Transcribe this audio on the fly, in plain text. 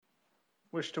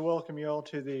Wish to welcome you all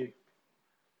to the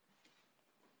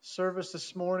service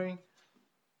this morning.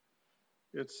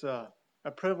 It's a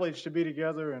privilege to be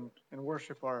together and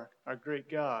worship our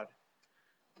great God.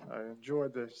 I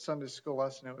enjoyed the Sunday school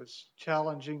lesson. It was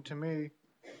challenging to me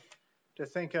to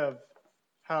think of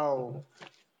how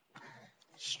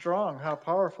strong, how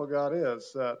powerful God is,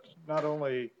 that not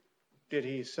only did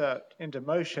He set into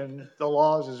motion the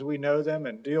laws as we know them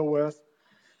and deal with,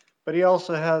 but He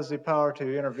also has the power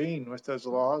to intervene with those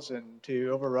laws and to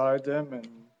override them and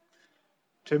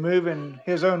to move in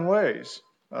His own ways.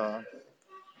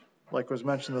 Like was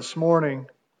mentioned this morning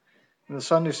in the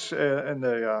Sunday in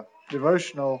the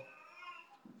devotional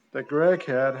that Greg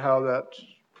had, how that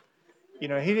he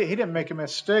didn't make a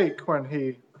mistake when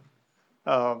He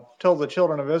told the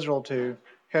children of Israel to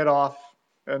head off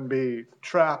and be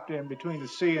trapped in between the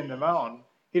sea and the mountain.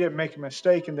 He didn't make a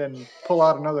mistake and then pull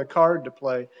out another card to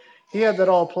play. He had that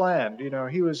all planned.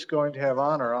 He was going to have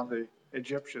honor on the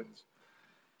Egyptians.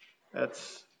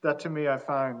 That to me I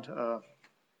find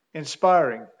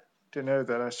inspiring to know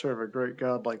that I serve a great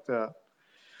God like that.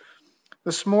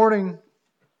 This morning,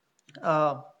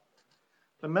 the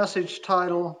message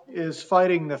title is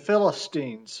Fighting the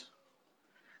Philistines,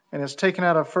 and it's taken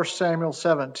out of 1 Samuel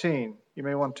 17. You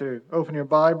may want to open your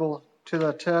Bible to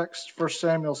that text, 1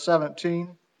 Samuel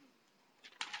 17.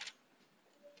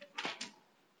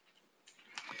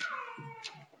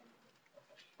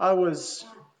 I was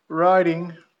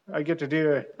riding. I get to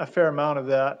do a fair amount of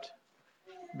that,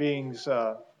 being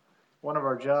one of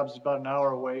our jobs is about an hour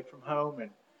away from home,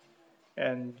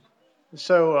 and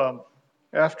so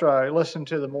after I listen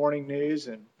to the morning news,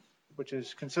 which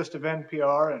consists of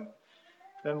NPR, and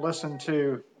then listen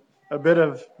to a bit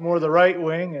of more of the right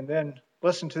wing, and then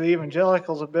listen to the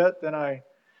evangelicals a bit, then I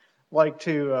like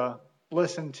to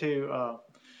listen to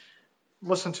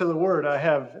the Word. I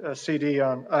have a CD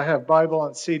on. I have Bible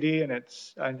on CD, and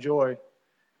I enjoy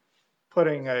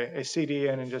putting a CD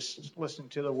in and just listening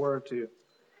to the Word to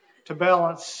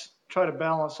try to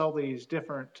balance all these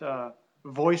different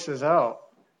voices out.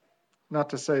 Not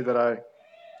to say that I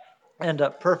end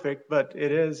up perfect, but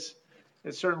it's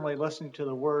certainly listening to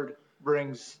the Word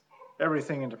brings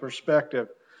everything into perspective.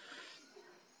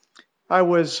 I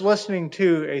was listening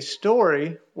to a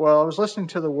story. Well, I was listening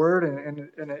to the Word in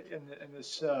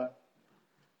this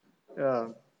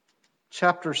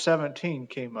chapter 17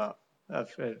 came up. I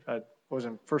was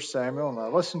in 1 Samuel, and I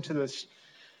listened to this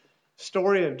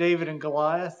story of David and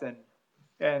Goliath,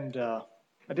 and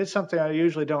I did something I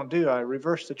usually don't do. I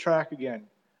reversed the track again.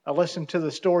 I listened to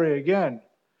the story again,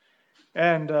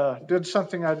 and did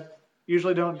something I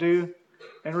usually don't do,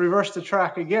 and reversed the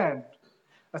track again.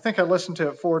 I think I listened to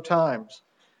it 4 times,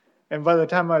 and by the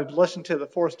time I listened to it the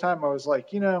 4th time, I was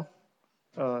like, it's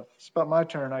about my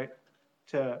turn.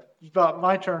 It's about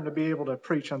my turn to be able to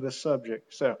preach on this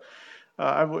subject. So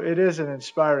it is an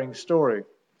inspiring story.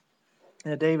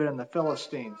 David and the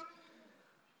Philistines.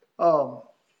 I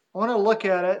want to look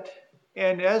at it,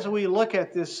 and as we look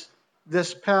at this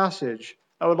passage,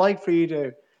 I would like for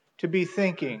you to be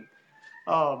thinking,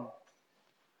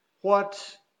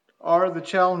 what are the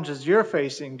challenges you're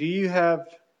facing? Do you have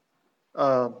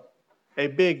a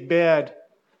big bad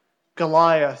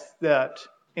Goliath that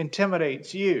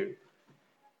intimidates you?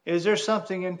 Is there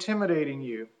something intimidating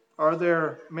you? Are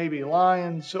there maybe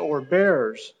lions or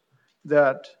bears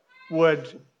that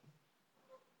would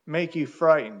make you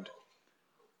frightened,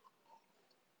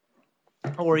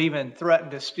 or even threaten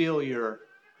to steal your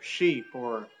sheep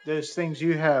or those things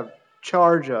you have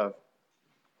charge of?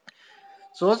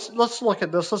 So let's look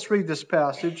at this. Let's read this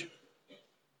passage.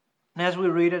 And as we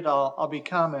read it, I'll be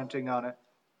commenting on it.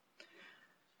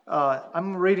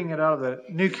 I'm reading it out of the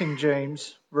New King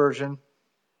James Version.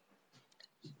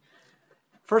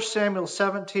 1 Samuel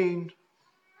 17,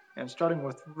 and starting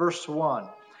with verse 1.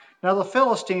 Now the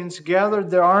Philistines gathered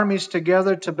their armies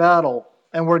together to battle,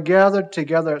 and were gathered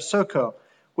together at Socoh,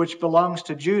 which belongs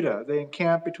to Judah. They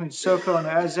encamped between Socoh and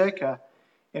Azekah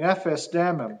in Ephes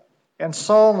Dammim. And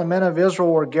Saul and the men of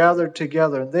Israel were gathered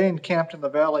together, and they encamped in the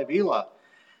valley of Elah,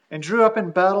 and drew up in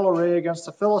battle array against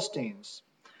the Philistines.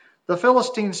 The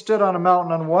Philistines stood on a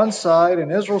mountain on one side,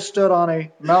 and Israel stood on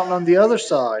a mountain on the other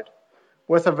side,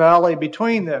 with a valley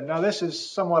between them. Now this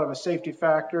is somewhat of a safety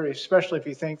factor, especially if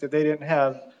you think that they didn't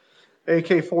have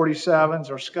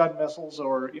AK-47s or Scud missiles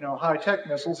or high-tech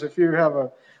missiles. If you have an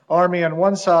army on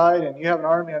one side and you have an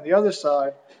army on the other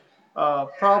side,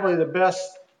 probably the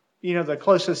best, the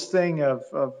closest thing of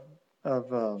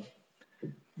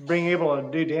being able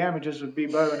to do damages would be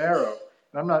bow and arrow.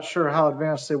 And I'm not sure how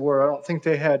advanced they were. I don't think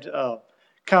they had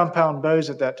compound bows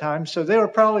at that time, so they were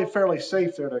probably fairly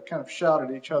safe there to kind of shout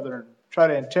at each other try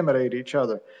to intimidate each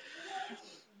other.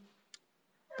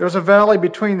 There was a valley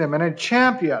between them, and a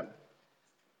champion.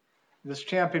 This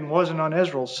champion wasn't on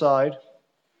Israel's side.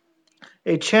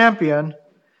 A champion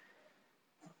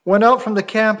went out from the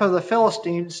camp of the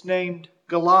Philistines named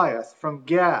Goliath from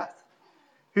Gath,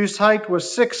 whose height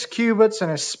was 6 cubits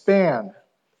and a span.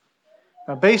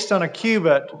 Now, based on a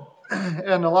cubit,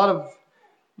 and a lot of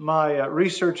my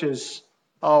research is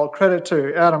all credit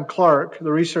to Adam Clark,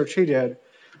 the research he did.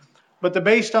 But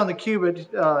based on the cubit,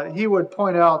 he would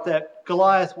point out that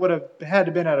Goliath would have had to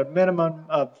have been at a minimum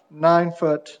of 9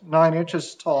 foot 9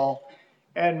 inches tall,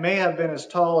 and may have been as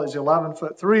tall as 11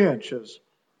 foot 3 inches,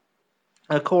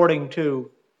 according to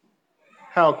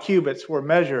how cubits were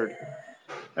measured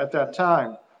at that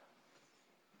time.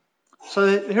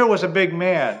 So here was a big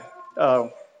man.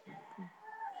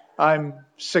 I'm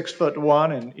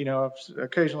 6'1", and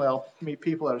occasionally I'll meet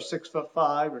people that are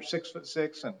 6'5" or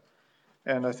 6'6",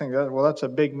 and I think that's a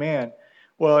big man.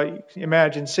 Well,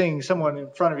 imagine seeing someone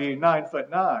in front of you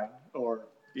 9'9", or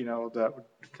that would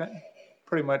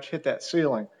pretty much hit that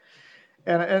ceiling.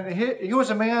 And he was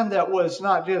a man that was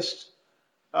not just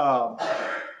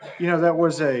that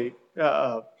was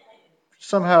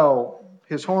somehow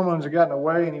his hormones had gotten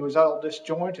away and he was all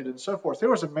disjointed and so forth. There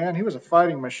was a man, he was a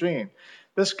fighting machine.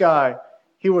 This guy,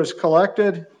 he was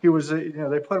collected. He was,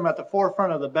 they put him at the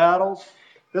forefront of the battles.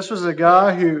 This was a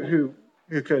guy who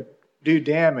could do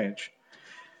damage.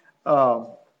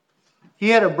 He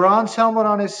had a bronze helmet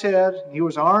on his head. He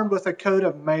was armed with a coat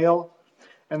of mail,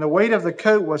 and the weight of the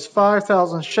coat was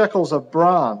 5,000 shekels of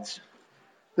bronze.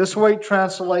 This weight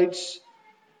translates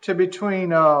to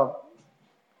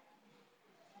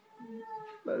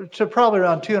to probably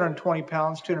around 220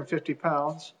 pounds, 250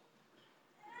 pounds.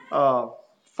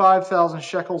 5,000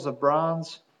 shekels of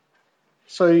bronze.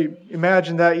 So you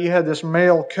imagine that you had this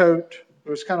mail coat. It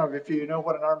was kind of, if you know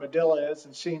what an armadillo is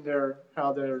and seen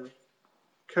how their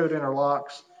coat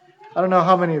interlocks. I don't know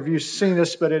how many of you have seen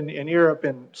this, but in Europe,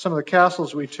 in some of the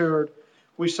castles we toured,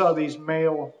 we saw these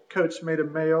mail coats made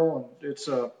of mail, and it's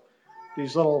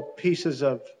these little pieces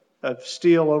of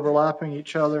steel overlapping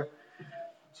each other.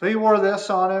 So he wore this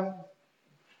on him.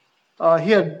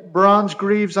 He had bronze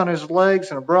greaves on his legs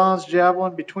and a bronze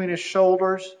javelin between his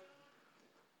shoulders.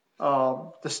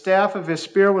 The staff of his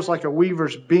spear was like a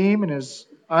weaver's beam, and his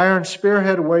iron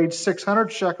spearhead weighed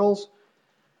 600 shekels,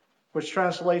 which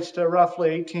translates to roughly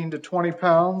 18 to 20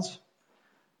 pounds.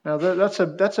 Now that's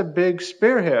a big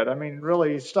spearhead. I mean,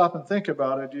 really, stop and think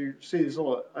about it. You see these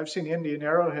little. I've seen Indian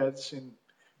arrowheads, and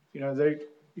you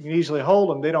can easily hold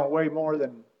them. They don't weigh more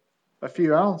than a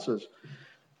few ounces.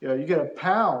 You get a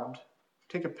pound.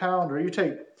 Take a pound, or you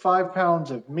take 5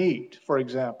 pounds of meat, for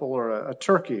example, or a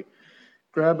turkey.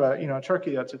 Grab a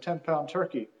turkey that's a 10-pound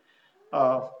turkey,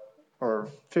 or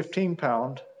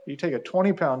 15-pound. You take a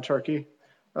 20-pound turkey,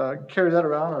 carry that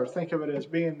around, or think of it as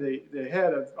being the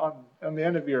head on the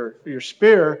end of your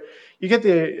spear. You get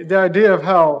the idea of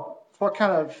what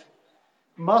kind of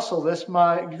muscle this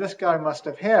guy must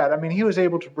have had. I mean, he was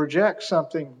able to project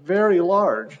something very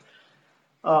large.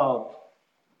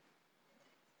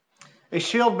 A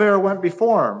shield bearer went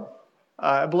before him.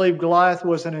 I believe Goliath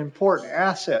was an important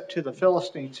asset to the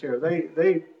Philistines here.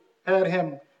 They had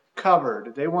him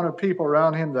covered. They wanted people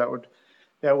around him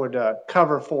that would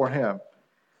cover for him.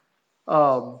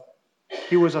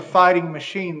 He was a fighting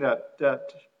machine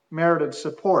that merited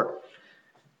support.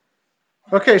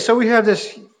 Okay, so we have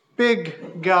this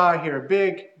big guy here,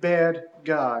 big bad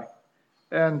guy,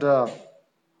 and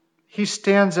he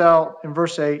stands out in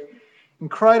verse 8. And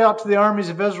cried out to the armies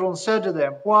of Israel and said to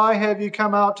them, "Why have you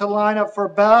come out to line up for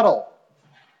battle?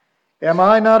 Am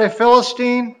I not a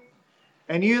Philistine,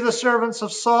 and you the servants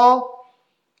of Saul?"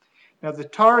 Now the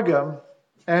Targum,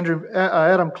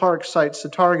 Adam Clark cites the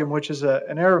Targum, which is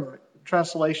an Arab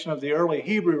translation of the early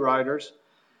Hebrew writers,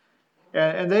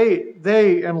 and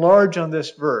they enlarge on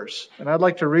this verse. And I'd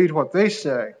like to read what they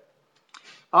say.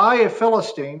 "I, a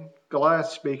Philistine," Goliath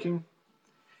speaking,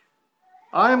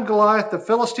 "I am Goliath, the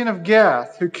Philistine of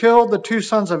Gath, who killed the 2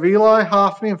 sons of Eli,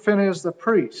 Hophni, and Phinehas the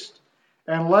priest,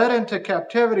 and led into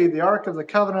captivity the ark of the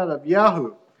covenant of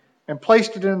Yahweh, and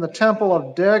placed it in the temple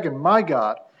of Dagon, my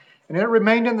God, and it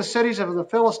remained in the cities of the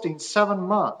Philistines 7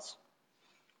 months.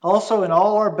 Also in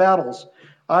all our battles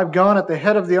I've gone at the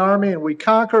head of the army, and we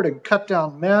conquered and cut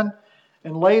down men,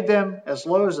 and laid them as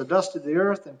low as the dust of the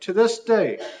earth, and to this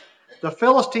day the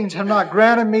Philistines have not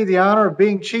granted me the honor of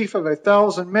being chief of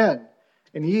 1,000 men.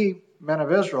 And ye, men of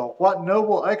Israel, what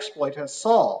noble exploit has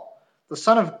Saul, the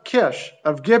son of Kish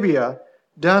of Gibeah,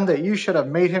 done that you should have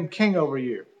made him king over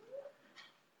you?"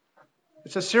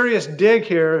 It's a serious dig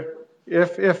here.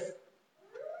 If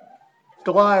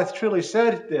Goliath truly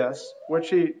said this,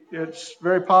 which it's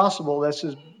very possible this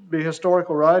is be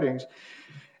historical writings,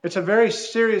 it's a very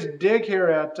serious dig here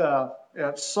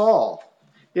at Saul.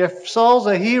 If Saul's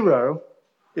a hero,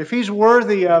 if he's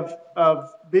worthy of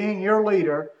being your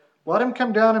leader, let him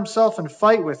come down himself and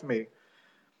fight with me.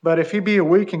 But if he be a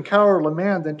weak and cowardly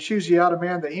man, then choose ye out a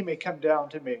man that he may come down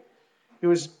to me. He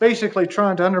was basically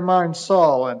trying to undermine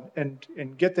Saul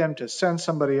and get them to send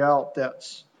somebody out that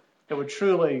would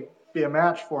truly be a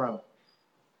match for him.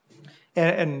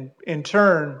 And in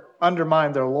turn,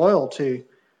 undermine their loyalty,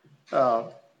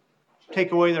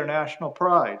 take away their national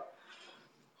pride.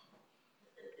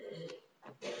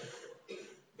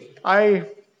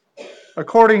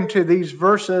 According to these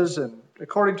verses and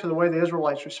according to the way the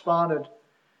Israelites responded,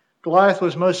 Goliath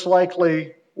was most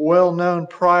likely well known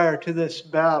prior to this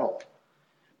battle.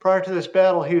 Prior to this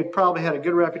battle, he had probably had a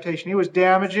good reputation. He was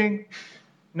damaging.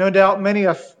 No doubt many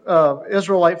of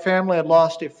Israelite family had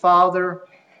lost a father,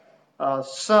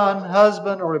 son,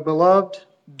 husband, or a beloved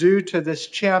due to this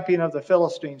champion of the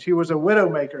Philistines. He was a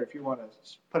widowmaker, if you want to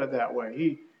put it that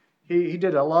way. He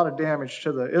did a lot of damage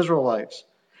to the Israelites.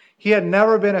 He had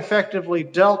never been effectively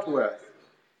dealt with.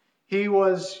 He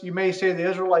was, you may say, the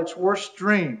Israelites' worst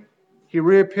dream. He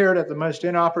reappeared at the most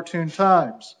inopportune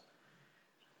times.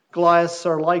 Goliaths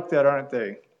are like that, aren't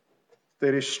they?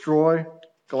 They destroy.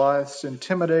 Goliaths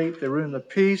intimidate. They ruin the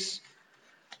peace.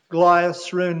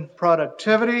 Goliaths ruin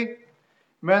productivity.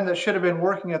 Men that should have been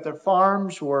working at their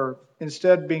farms were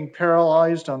instead being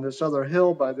paralyzed on this other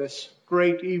hill by this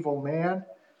great evil man.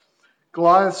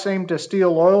 Goliaths aim to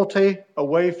steal loyalty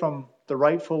away from the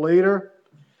rightful leader.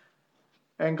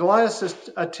 And Goliath's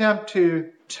attempt to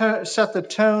set the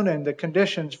tone and the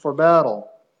conditions for battle.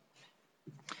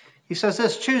 He says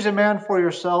this, choose a man for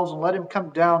yourselves and let him come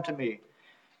down to me.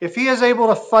 If he is able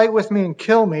to fight with me and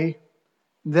kill me,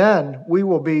 then we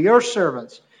will be your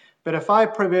servants. But if I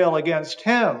prevail against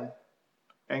him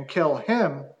and kill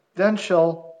him, then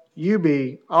shall you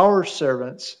be our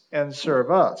servants and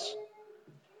serve us.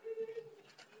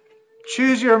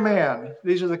 Choose your man.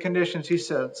 These are the conditions he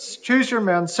says. Choose your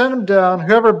man, send him down.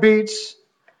 Whoever beats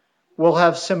will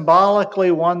have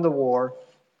symbolically won the war.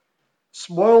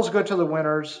 Spoils go to the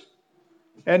winners.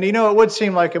 And it would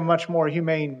seem like a much more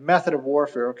humane method of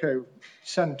warfare. Okay,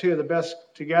 send two of the best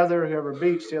together. Whoever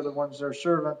beats, the other one's their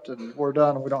servant, and we're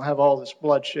done. And we don't have all this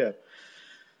bloodshed.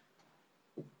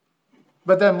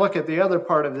 But then look at the other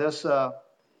part of this.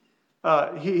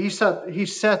 He set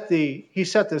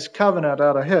this covenant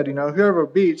out ahead. Whoever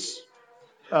beats,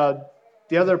 the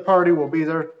other party will be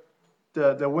the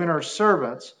winner's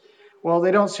servants. Well,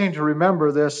 they don't seem to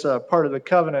remember this part of the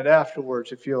covenant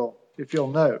afterwards. If you'll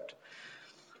note,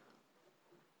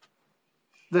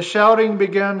 the shouting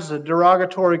begins, the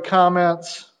derogatory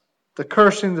comments, the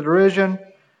cursing, the derision.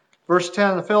 Verse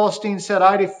 10: The Philistines said,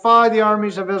 "I defy the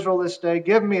armies of Israel this day.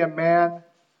 Give me a man."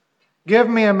 Give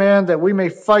me a man that we may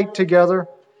fight together.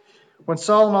 When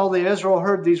Saul and all the Israel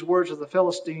heard these words of the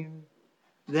Philistine,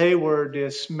 they were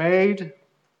dismayed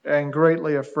and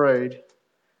greatly afraid.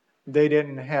 They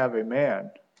didn't have a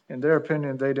man. In their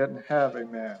opinion, they didn't have a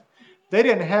man. They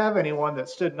didn't have anyone that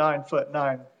stood 9 foot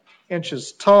 9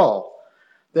 inches tall.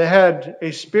 They had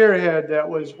a spearhead that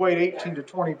weighed 18 to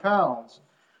 20 pounds.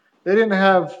 They didn't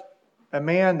have a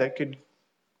man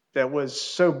that was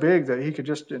so big that he could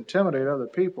just intimidate other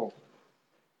people.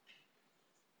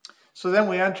 So then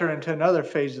we enter into another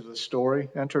phase of the story.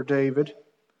 Enter David.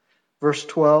 Verse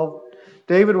 12.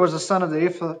 David was the son of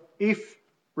the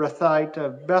Ephrathite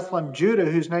of Bethlehem, Judah,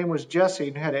 whose name was Jesse,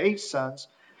 and had 8 sons.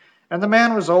 And the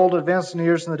man was old, advanced in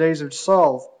years in the days of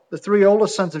Saul. The 3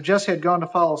 oldest sons of Jesse had gone to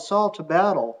follow Saul to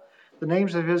battle. The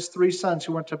names of his 3 sons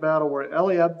who went to battle were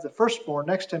Eliab, the firstborn,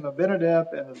 next to him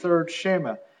Abinadab, and the third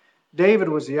Shema. David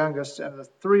was the youngest, and the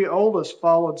 3 oldest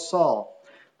followed Saul.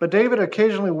 But David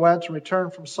occasionally went and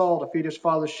returned from Saul to feed his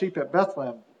father's sheep at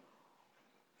Bethlehem.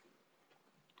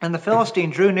 And the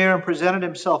Philistine drew near and presented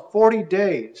himself 40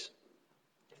 days.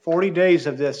 40 days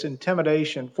of this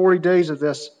intimidation, 40 days of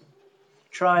this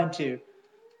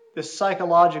this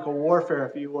psychological warfare,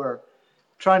 if you were,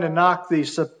 trying to knock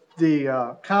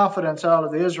the confidence out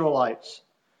of the Israelites.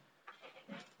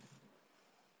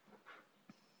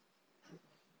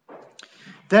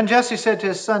 Then Jesse said to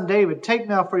his son David, "Take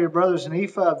now for your brothers an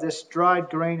ephah of this dried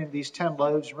grain and these 10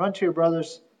 loaves, and run to your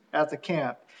brothers at the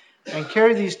camp, and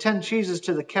carry these 10 cheeses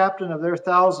to the captain of their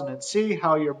 1,000, and see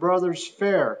how your brothers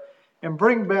fare, and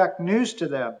bring back news to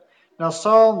them." Now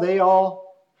Saul and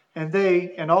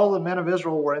all the men of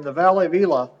Israel were in the valley of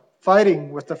Elah,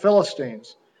 fighting with the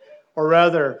Philistines, or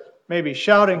rather, maybe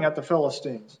shouting at the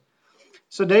Philistines.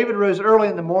 So David rose early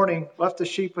in the morning, left the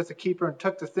sheep with the keeper, and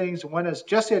took the things, and went as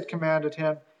Jesse had commanded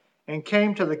him, and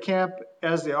came to the camp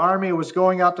as the army was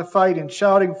going out to fight and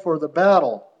shouting for the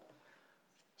battle.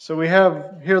 So we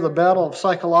have here the battle of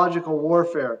psychological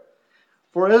warfare.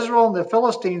 For Israel and the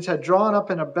Philistines had drawn up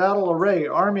in a battle array,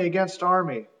 army against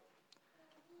army.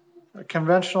 A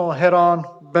conventional head-on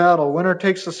battle. Winner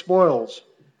takes the spoils.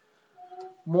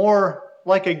 More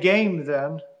like a game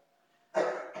then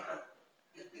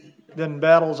than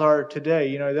battles are today.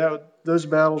 You know, those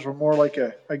battles were more like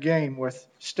a game with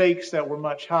stakes that were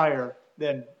much higher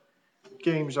than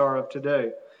games are of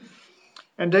today.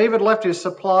 And David left his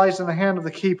supplies in the hand of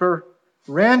the keeper,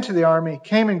 ran to the army,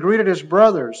 came and greeted his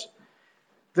brothers.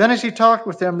 Then as he talked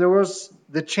with them, there was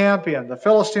the champion, the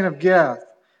Philistine of Gath,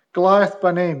 Goliath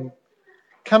by name,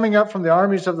 coming up from the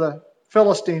armies of the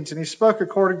Philistines, and he spoke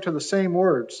according to the same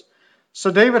words.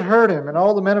 So David heard him, and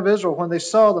all the men of Israel, when they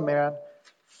saw the man,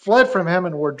 fled from him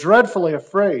and were dreadfully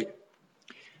afraid.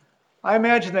 I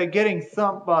imagine that getting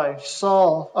thumped by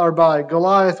Saul or by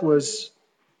Goliath was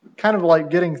kind of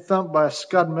like getting thumped by a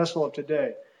Scud missile of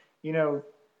today. You know,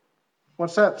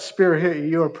 once that spear hit you,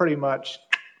 you were pretty much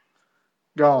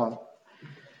gone.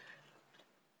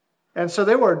 And so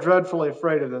they were dreadfully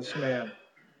afraid of this man.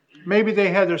 Maybe they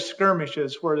had their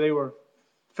skirmishes where they were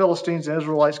Philistines and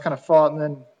Israelites kind of fought, and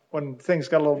then when things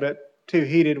got a little bit too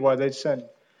heated, why they'd send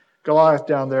Goliath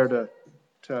down there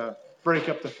to break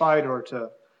up the fight or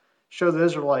to show the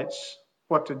Israelites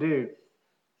what to do.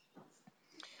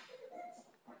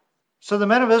 So the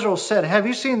men of Israel said, "Have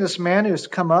you seen this man who has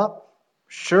come up?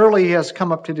 Surely he has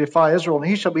come up to defy Israel,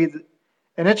 and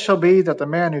it shall be that the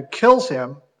man who kills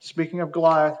him," speaking of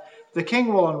Goliath, "the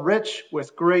king will enrich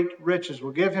with great riches,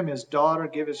 will give him his daughter,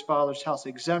 give his father's house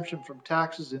exemption from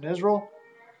taxes in Israel."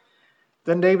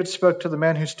 Then David spoke to the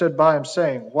men who stood by him,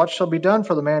 saying, "What shall be done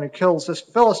for the man who kills this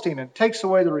Philistine and takes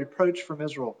away the reproach from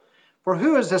Israel? For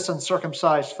who is this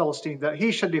uncircumcised Philistine, that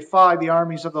he should defy the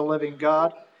armies of the living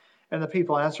God?" And the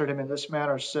people answered him in this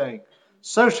manner, saying,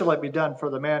 "So shall it be done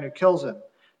for the man who kills him."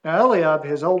 Now Eliab,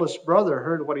 his oldest brother,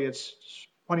 heard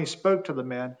when he spoke to the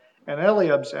men, and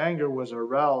Eliab's anger was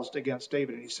aroused against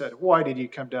David, and he said, "Why did you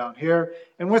come down here?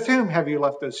 And with whom have you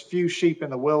left those few sheep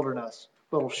in the wilderness?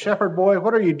 Little shepherd boy,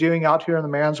 what are you doing out here in the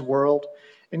man's world?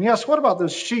 And yes, what about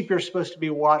those sheep you're supposed to be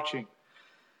watching?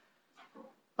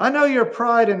 I know your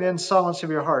pride and the insolence of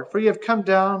your heart, for you have come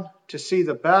down to see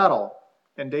the battle."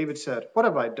 And David said, "What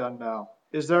have I done now?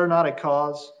 Is there not a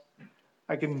cause?"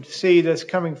 I can see this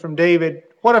coming from David.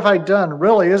 What have I done?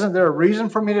 Really, isn't there a reason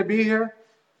for me to be here?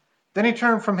 Then he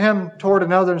turned from him toward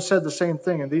another and said the same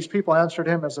thing. And these people answered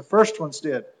him as the first ones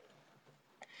did.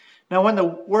 Now when the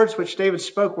words which David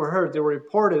spoke were heard, they were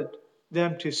reported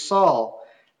them to Saul,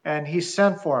 and he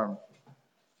sent for him.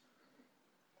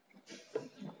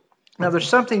 Now there's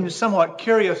something somewhat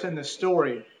curious in this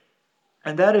story,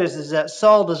 and that is that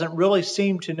Saul doesn't really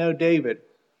seem to know David.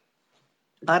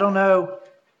 I don't know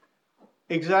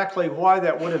exactly why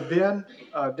that would have been.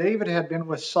 David had been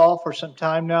with Saul for some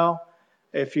time now.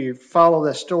 If you follow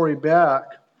that story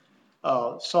back,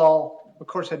 Saul, of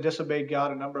course, had disobeyed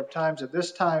God a number of times. At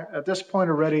this point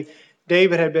already,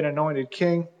 David had been anointed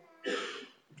king,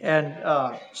 and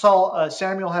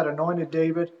Samuel had anointed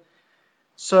David.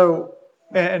 So,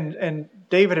 and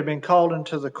David had been called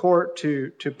into the court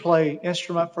to play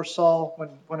instrument for Saul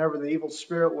whenever the evil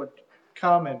spirit would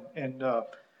come and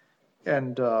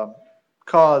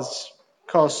cause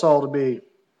Saul to be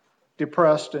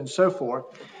depressed and so forth.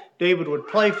 David would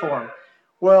play for him.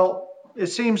 Well, it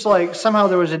seems like somehow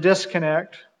there was a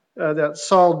disconnect, that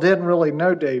Saul didn't really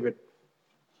know David.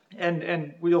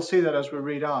 And we'll see that as we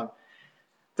read on.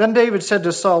 Then David said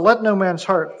to Saul, "Let no man's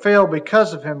heart fail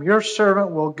because of him. Your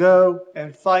servant will go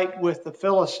and fight with the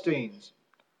Philistines."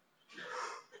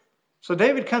 So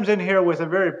David comes in here with a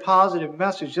very positive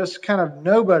message. Just kind of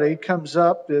nobody comes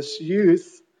up, this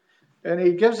youth, and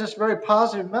he gives this very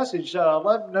positive message.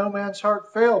 Let no man's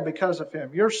heart fail because of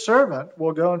him. Your servant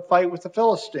will go and fight with the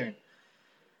Philistine.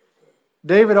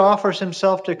 David offers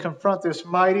himself to confront this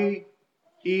mighty,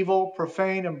 evil,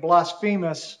 profane, and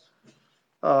blasphemous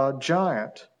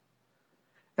giant.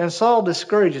 And Saul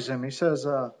discourages him. He says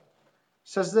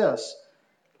this,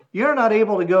 "You're not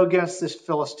able to go against this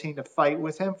Philistine to fight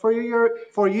with him, for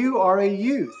you are a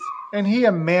youth, and he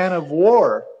a man of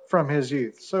war from his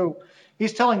youth." So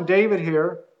he's telling David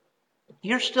here,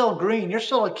 you're still green, you're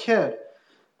still a kid.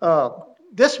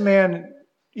 This man,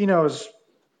 has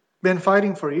been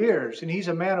fighting for years, and he's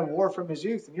a man of war from his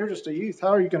youth, and you're just a youth. How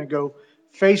are you going to go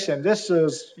face him?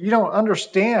 You don't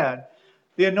understand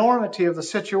the enormity of the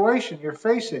situation you're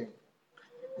facing.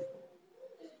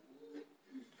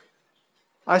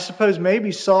 I suppose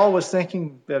maybe Saul was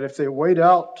thinking that if they wait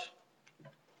out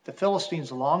the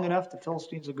Philistines long enough, the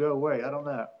Philistines will go away. I don't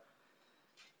know.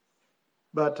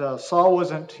 But Saul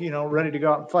wasn't, ready to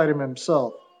go out and fight him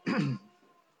himself. I'd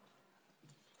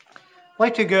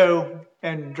like to go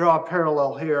and draw a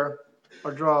parallel here,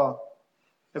 or draw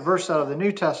a verse out of the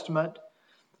New Testament.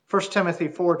 1 Timothy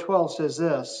 4:12 says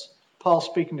this, Paul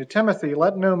speaking to Timothy,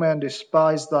 "Let no man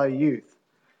despise thy youth,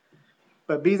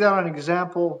 but be thou an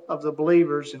example of the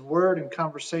believers in word and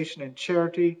conversation, in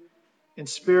charity, in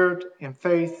spirit, in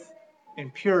faith,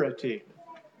 in purity."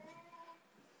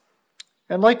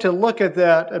 I'd like to look at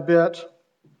that a bit,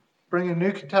 bring a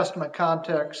New Testament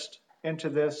context into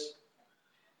this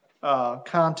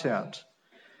content.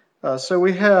 So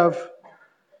we have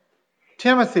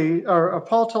Timothy, or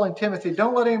Paul telling Timothy,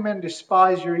 don't let any man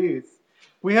despise your youth.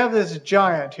 We have this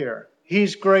giant here.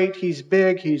 He's great, he's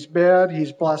big, he's bad,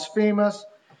 he's blasphemous,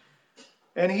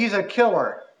 and he's a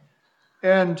killer.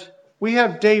 And we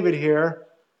have David here.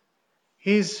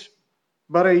 He's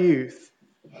but a youth.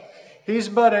 He's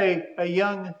but a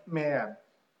young man.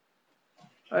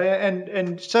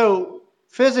 And so,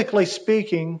 physically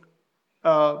speaking,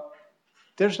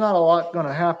 there's not a lot going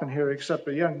to happen here except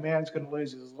a young man's going to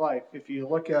lose his life if you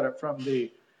look at it from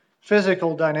the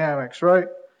physical dynamics, right?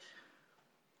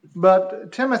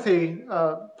 But Timothy,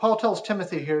 Paul tells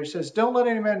Timothy here, he says, don't let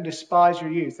any man despise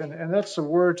your youth. And that's a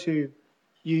word to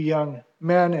you young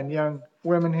men and young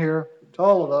women here, to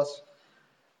all of us.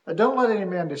 Don't let any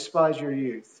man despise your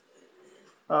youth.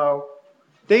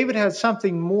 David had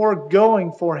something more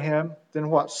going for him than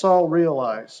what Saul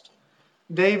realized.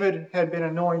 David had been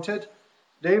anointed.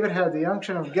 David had the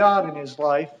unction of God in his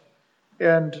life.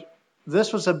 And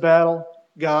this was a battle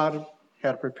God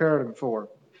had prepared him for.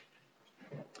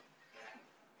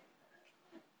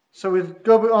 So we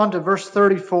go on to verse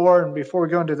 34, and before we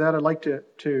go into that, I'd like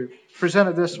to present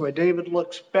it this way. David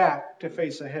looks back to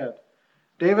face ahead.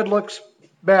 David looks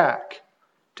back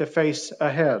to face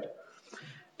ahead.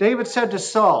 David said to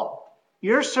Saul,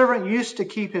 your servant used to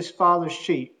keep his father's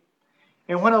sheep.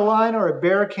 And when a lion or a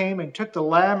bear came and took the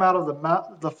lamb out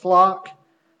of the flock,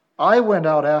 I went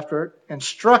out after it and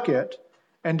struck it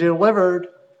and delivered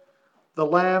the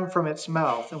lamb from its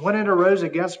mouth. And when it arose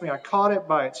against me, I caught it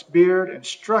by its beard and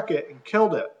struck it and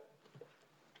killed it.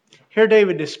 Here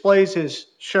David displays his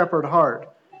shepherd heart.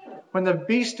 When the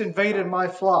beast invaded my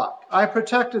flock, I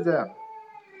protected them.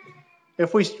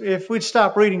 If we'd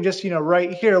stop reading just,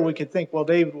 right here, we could think, well,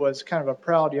 David was kind of a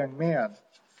proud young man.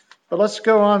 But let's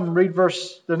go on and read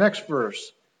the next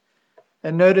verse.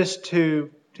 And notice to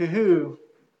who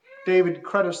David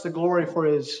credits the glory for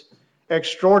his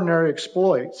extraordinary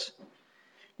exploits.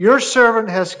 Your servant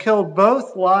has killed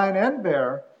both lion and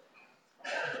bear,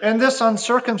 and this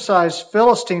uncircumcised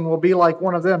Philistine will be like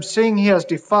one of them, seeing he has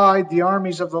defied the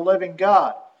armies of the living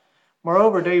God.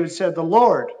 Moreover, David said, the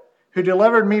Lord, who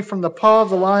delivered me from the paw of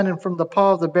the lion and from the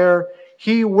paw of the bear,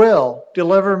 he will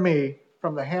deliver me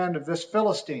from the hand of this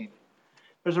Philistine.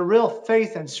 There's a real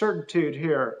faith and certitude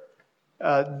here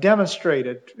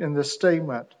demonstrated in this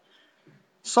statement.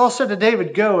 Saul said to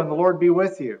David, go, and the Lord be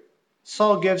with you.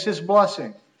 Saul gives his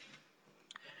blessing.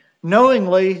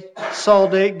 Knowingly, Saul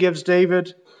gives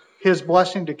David his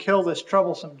blessing to kill this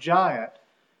troublesome giant.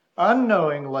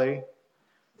 Unknowingly,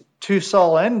 to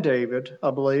Saul and David,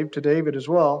 I believe, to David as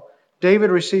well,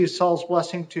 David receives Saul's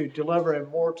blessing to deliver a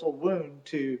mortal wound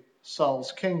to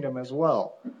Saul's kingdom as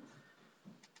well.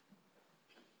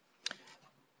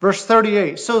 Verse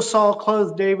 38, so Saul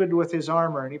clothed David with his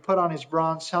armor, and he put on his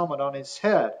bronze helmet on his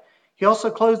head. He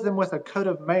also clothed him with a coat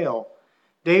of mail.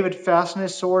 David fastened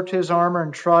his sword to his armor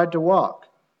and tried to walk,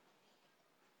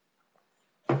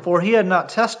 for he had not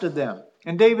tested them.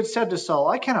 And David said to Saul,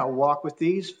 I cannot walk with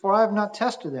these, for I have not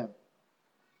tested them.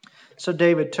 So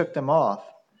David took them off.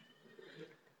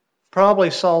 Probably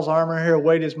Saul's armor here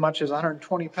weighed as much as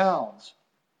 120 pounds.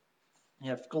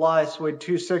 If Goliath weighed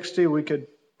 260, we could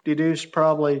deduce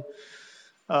probably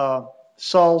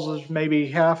Saul's is maybe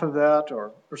half of that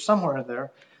or somewhere in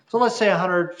there. So let's say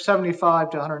 175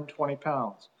 to 120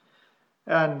 pounds.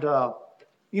 And,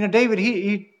 David,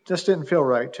 he just didn't feel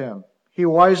right to him. He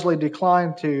wisely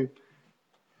declined to,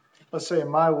 let's say in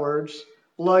my words,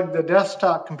 lug the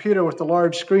desktop computer with the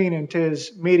large screen into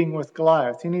his meeting with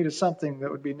Goliath. He needed something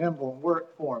that would be nimble and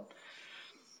work for him.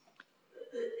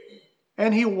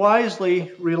 And he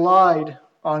wisely relied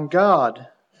on God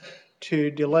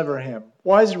to deliver him.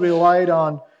 Wisely relied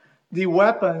on the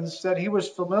weapons that he was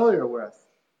familiar with.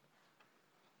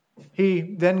 He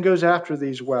then goes after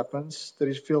these weapons that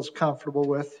he feels comfortable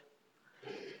with.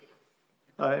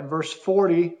 In verse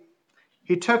 40,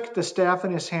 he took the staff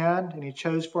in his hand and he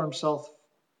chose for himself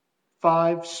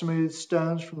 5 smooth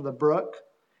stones from the brook.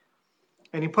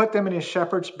 And he put them in his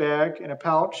shepherd's bag in a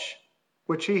pouch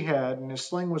which he had, and his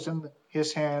sling was in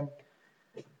his hand,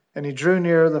 and he drew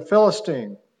near the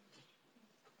Philistine.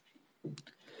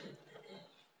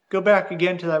 Go back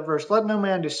again to that verse. Let no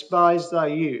man despise thy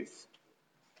youth.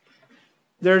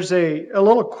 There's a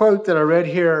little quote that I read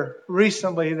here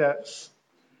recently that's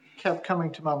kept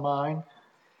coming to my mind.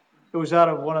 It was out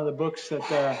of one of the books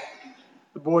that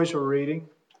the boys were reading.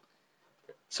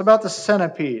 It's about the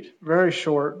centipede. Very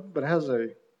short, but it has a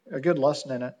good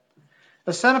lesson in it.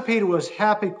 The centipede was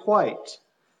happy quite,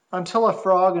 until a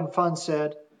frog in fun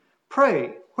said,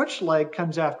 "Pray, which leg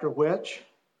comes after which?"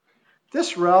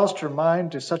 This roused her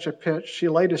mind to such a pitch, she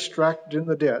lay distracted in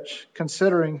the ditch,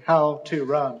 considering how to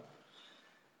run.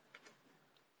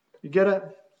 You get it?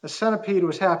 The centipede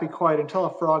was happy quite, until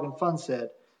a frog in fun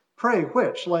said, "Pray,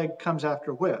 which leg comes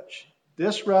after which?"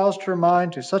 This roused her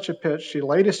mind to such a pitch, she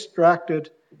lay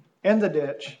distracted in the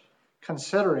ditch,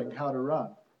 considering how to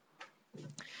run.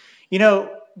 You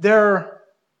know, there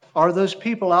are those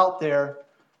people out there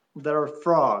that are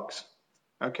frogs.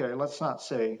 Okay, let's not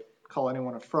call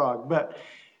anyone a frog, but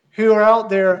who are out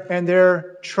there and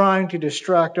they're trying to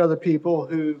distract other people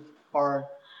who are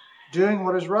doing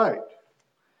what is right.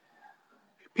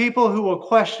 People who will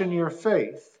question your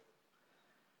faith.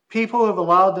 People who have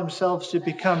allowed themselves to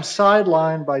become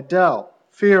sidelined by doubt,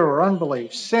 fear, or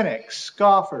unbelief. Cynics,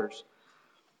 scoffers.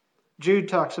 Jude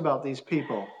talks about these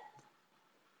people.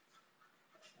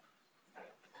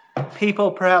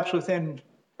 People perhaps within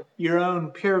your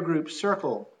own peer group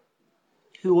circle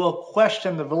who will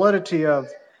question the validity of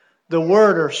the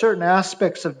word or certain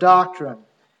aspects of doctrine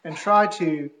and try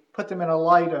to put them in a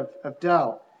light of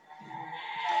doubt.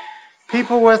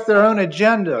 People with their own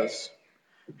agendas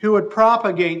who would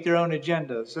propagate their own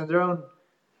agendas and their own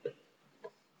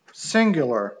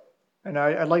singular, and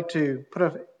I'd like to put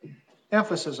an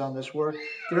emphasis on this word,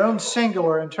 their own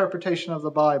singular interpretation of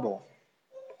the Bible.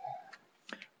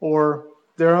 Or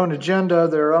their own agenda,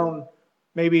 their own,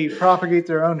 maybe propagate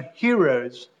their own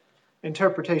heroes'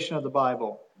 interpretation of the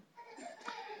Bible.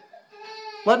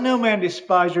 Let no man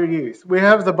despise your youth. We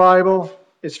have the Bible.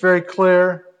 It's very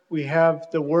clear. We have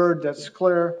the Word that's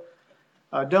clear.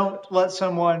 Don't let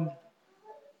someone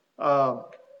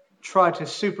try to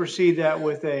supersede that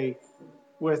with a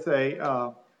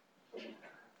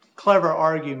clever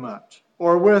argument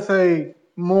or with a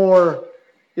more,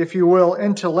 if you will,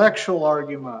 intellectual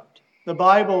argument. The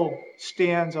Bible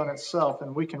stands on itself,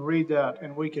 and we can read that,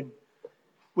 and we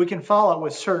can follow it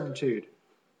with certitude.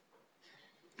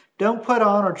 Don't put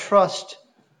on or trust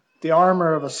the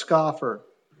armor of a scoffer.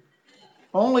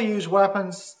 Only use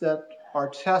weapons that are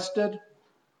tested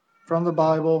from the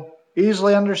Bible,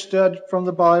 easily understood from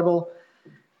the Bible.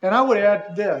 And I would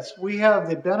add this: we have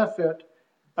the benefit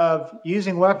of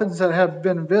using weapons that have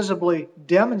been visibly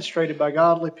demonstrated by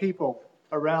godly people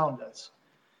around us.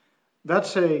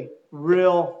 That's a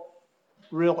real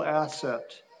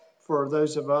asset for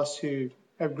those of us who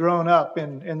have grown up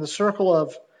in the circle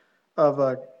of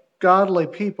godly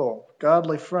people,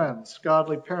 godly friends,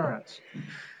 godly parents,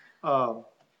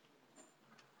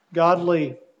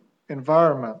 godly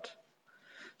environment.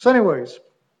 So anyways,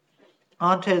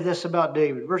 on to this about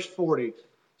David, verse 40.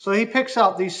 So he picks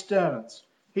out these stones.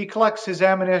 He collects his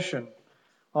ammunition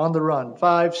on the run,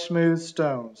 5 smooth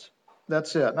stones.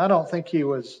 That's it. And I don't think he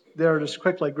was there just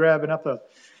quickly grabbing up a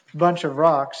bunch of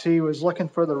rocks. He was looking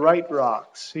for the right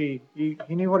rocks. He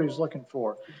knew what he was looking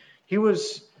for.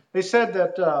 They said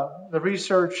that the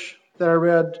research that I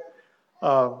read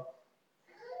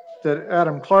that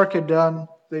Adam Clark had done,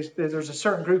 there's a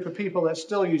certain group of people that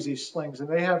still use these slings, and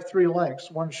they have 3 lengths.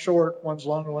 One's short, one's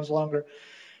longer, one's longer.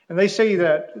 And they say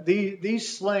that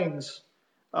these slings,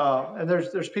 and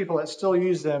there's people that still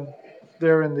use them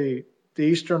there in the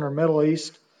Eastern or Middle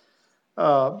East,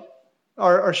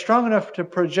 are strong enough to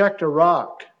project a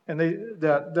rock, and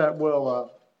that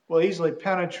will easily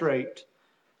penetrate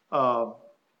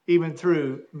even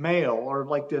through mail, or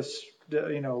like this,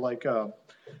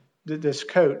 this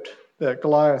coat that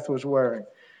Goliath was wearing.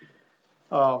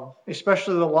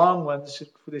 Especially the long ones,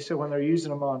 they said when they're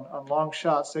using them on long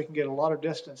shots, they can get a lot of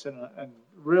distance and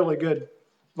really good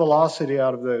velocity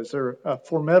out of those. They're a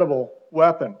formidable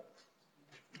weapon.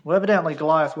 Well, evidently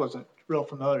Goliath wasn't real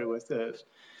familiar with those.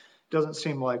 Doesn't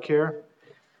seem like here.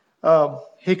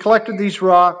 He collected these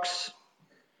rocks,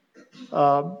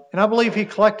 and I believe he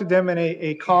collected them in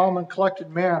a calm and collected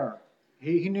manner.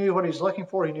 He knew what he was looking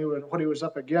for. He knew what he was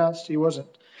up against. He wasn't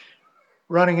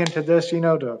running into this,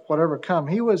 to whatever come.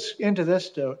 He was into this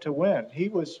to win. He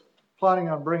was planning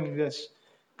on bringing this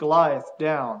Goliath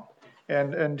down,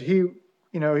 and he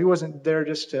he wasn't there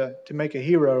just to make a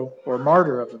hero or a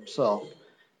martyr of himself.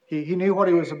 He knew what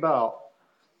he was about.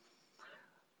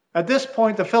 At this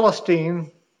point, the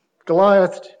Philistine,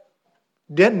 Goliath,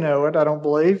 didn't know it, I don't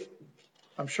believe.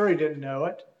 I'm sure he didn't know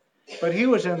it. But he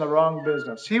was in the wrong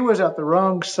business. He was at the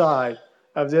wrong side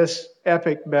of this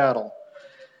epic battle.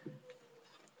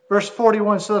 Verse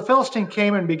 41, so the Philistine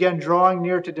came and began drawing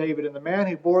near to David, and the man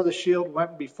who bore the shield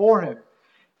went before him.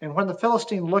 And when the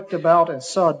Philistine looked about and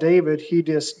saw David, he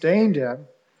disdained him,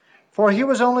 for he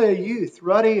was only a youth,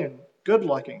 ruddy and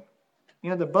good-looking.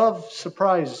 The above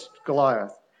surprised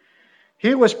Goliath.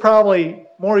 He was probably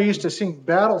more used to seeing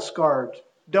battle-scarred,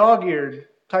 dog-eared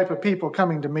type of people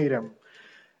coming to meet him.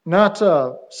 Not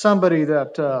somebody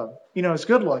that, is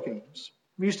good-looking.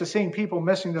 I'm used to seeing people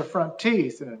missing their front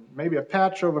teeth and maybe a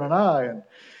patch over an eye and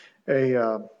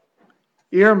a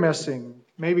ear missing,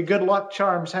 maybe good luck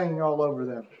charms hanging all over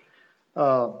them,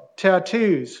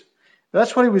 tattoos.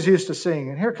 That's what he was used to seeing.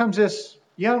 And here comes this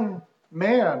young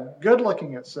man,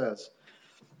 good-looking, it says.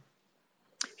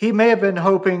 He may have been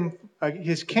hoping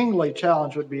his kingly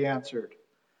challenge would be answered.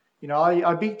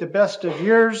 I beat the best of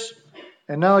yours,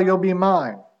 and now you'll be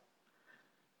mine.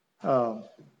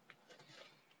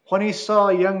 When he saw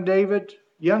young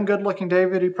good-looking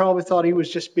David, he probably thought he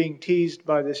was just being teased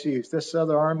by this youth. This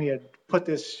other army had put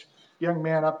this young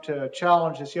man up to a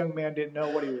challenge. This young man didn't know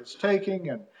what he was taking,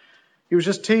 and he was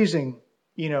just teasing,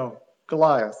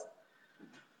 Goliath.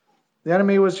 The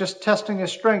enemy was just testing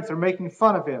his strength or making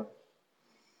fun of him.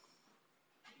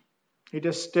 He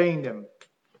disdained him.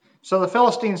 So the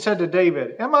Philistine said to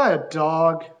David, am I a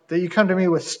dog that you come to me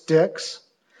with sticks?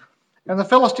 And the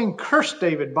Philistine cursed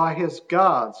David by his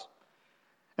gods.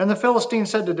 And the Philistine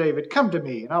said to David, come to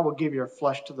me, and I will give your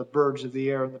flesh to the birds of the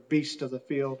air and the beasts of the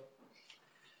field.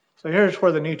 So here's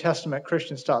where the New Testament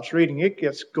Christian stops reading. It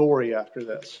gets gory after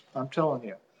this. I'm telling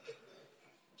you.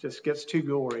 It just gets too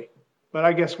gory. But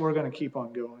I guess we're going to keep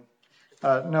on going.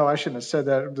 No, I shouldn't have said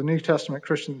that. The New Testament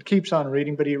Christian keeps on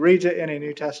reading, but he reads it in a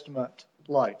New Testament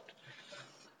light.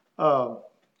 And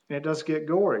it does get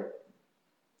gory.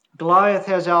 Goliath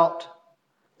has out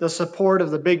the support of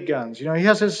the big guns. He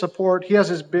has his support, he has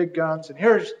his big guns, and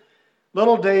here's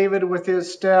little David with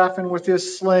his staff and with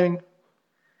his sling.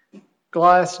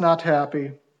 Goliath's not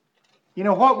happy.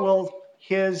 What will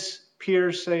his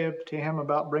peers say to him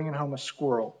about bringing home a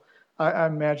squirrel? I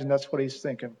imagine that's what he's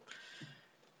thinking.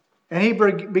 And he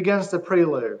begins the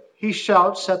prelude. He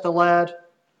shouts at the lad.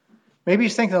 Maybe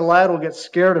he's thinking the lad will get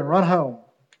scared and run home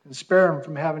and spare him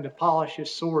from having to polish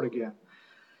his sword again.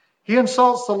 He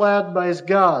insults the lad by his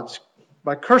gods,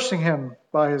 by cursing him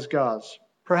by his gods.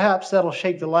 Perhaps that'll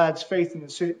shake the lad's faith in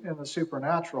the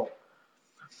supernatural.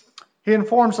 He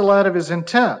informs the lad of his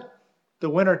intent.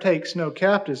 The winner takes no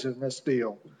captives in this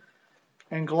deal.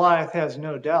 And Goliath has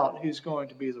no doubt who's going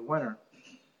to be the winner.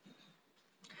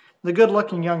 The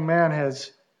good-looking young man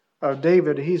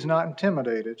David, he's not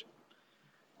intimidated.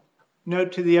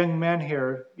 Note to the young men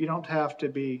here, you don't have to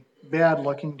be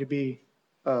bad-looking to be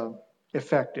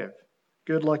effective.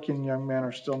 Good-looking young men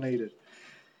are still needed.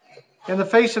 In the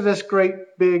face of this great,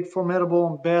 big, formidable,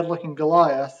 and bad-looking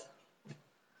Goliath,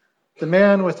 the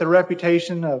man with the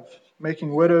reputation of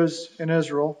making widows in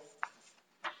Israel,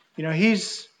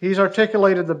 he's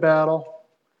articulated the battle.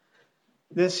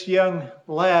 This young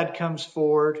lad comes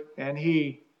forward and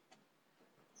he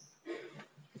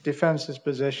defends his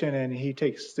position and he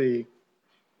takes the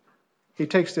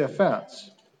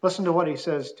offense. Listen to what he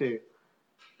says to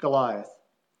Goliath.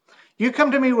 You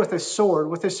come to me with a sword,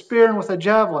 with a spear, and with a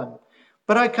javelin,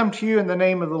 but I come to you in the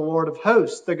name of the Lord of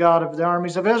hosts, the God of the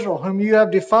armies of Israel, whom you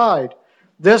have defied.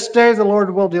 This day the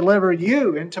Lord will deliver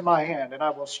you into my hand, and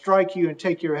I will strike you and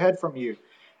take your head from you.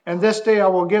 And this day I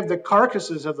will give the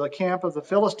carcasses of the camp of the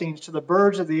Philistines to the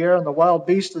birds of the air and the wild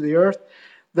beasts of the earth,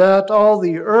 that all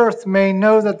the earth may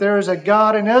know that there is a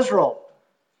God in Israel.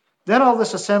 Then all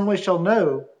this assembly shall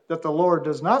know that the Lord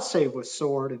does not save with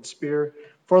sword and spear,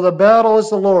 for the battle is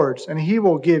the Lord's, and he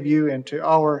will give you into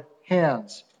our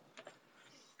hands.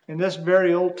 In this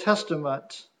very Old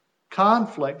Testament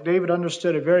conflict, David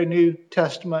understood a very New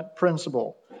Testament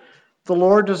principle. The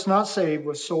Lord does not save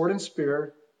with sword and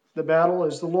spear. The battle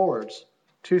is the Lord's.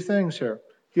 Two things here.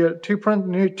 You have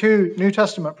two New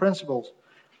Testament principles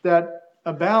that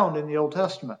abound in the Old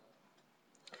Testament.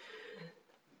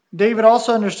 David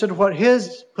also understood what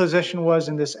his position was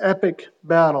in this epic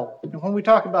battle. And when we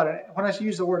talk about it, when I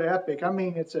use the word epic, I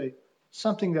mean it's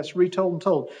something that's retold and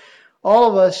told. All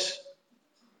of us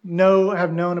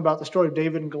have known about the story of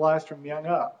David and Goliath from young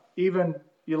up. Even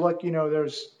you look,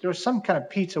 there's some kind of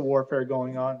pizza warfare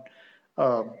going on.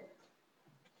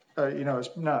 It's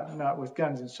not with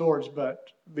guns and swords, but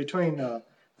between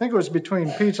think it was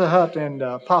between Pizza Hut and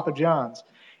Papa John's.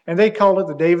 And they called it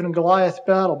the David and Goliath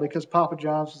battle because Papa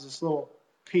John's was this little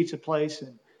pizza place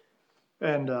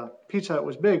and Pizza Hut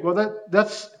was big. Well,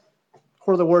 that's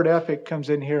where the word epic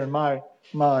comes in here in my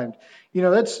mind. You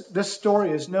know, this story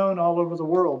is known all over the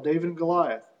world, David and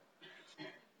Goliath.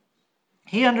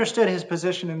 He understood his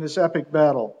position in this epic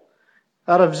battle.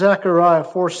 Out of Zechariah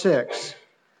 4:6,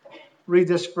 read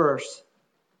this verse.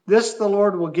 This the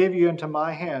Lord will give you into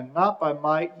my hand, not by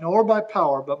might nor by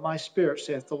power, but my spirit,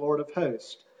 saith the Lord of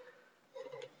hosts.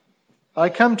 I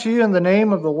come to you in the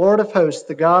name of the Lord of hosts,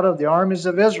 the God of the armies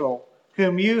of Israel,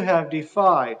 whom you have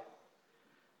defied.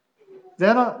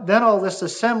 Then all this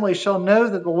assembly shall know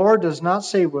that the Lord does not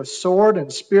save with sword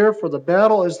and spear, for the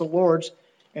battle is the Lord's,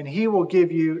 and he will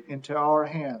give you into our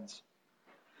hands.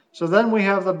 So then we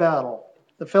have the battle.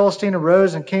 The Philistine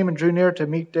arose and came and drew near to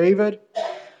meet David.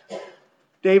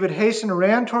 David hastened and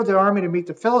ran toward the army to meet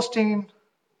the Philistine.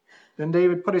 Then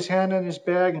David put his hand in his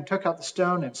bag and took out the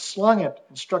stone and slung it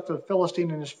and struck the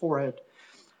Philistine in his forehead,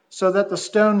 so that the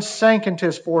stone sank into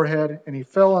his forehead, and he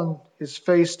fell on his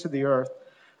face to the earth.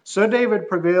 So David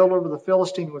prevailed over the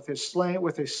Philistine with a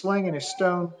sling and a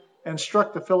stone, and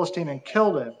struck the Philistine and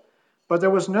killed him. But there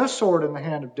was no sword in the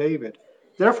hand of David.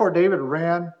 Therefore David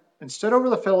ran and stood over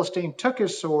the Philistine, took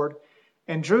his sword,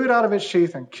 and drew it out of its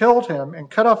sheath, and killed him, and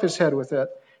cut off his head with it.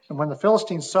 And when the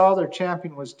Philistines saw their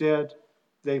champion was dead,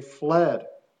 they fled.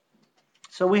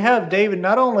 So we have David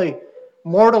not only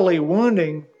mortally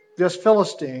wounding this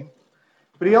Philistine,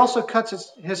 but he also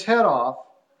cuts his head off.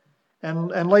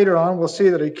 And later on we'll see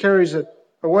that he carries it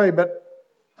away. But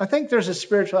I think there's a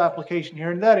spiritual application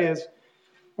here, and that is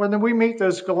when we meet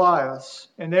those Goliaths,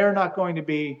 and they're not going to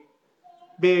be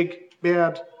big,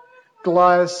 bad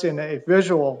Goliaths in a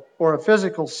visual or a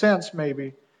physical sense,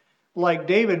 maybe, like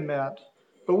David met.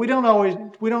 But we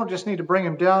don't just need to bring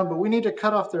them down, but we need to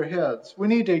cut off their heads. We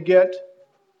need to get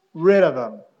rid of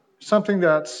them. Something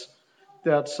that's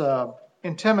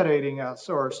intimidating us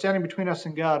or standing between us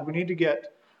and God.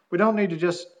 We don't need to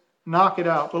just knock it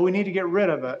out, but we need to get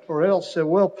rid of it, or else it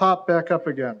will pop back up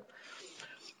again.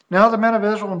 Now the men of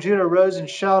Israel and Judah arose and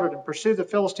shouted and pursued the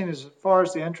Philistines as far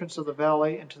as the entrance of the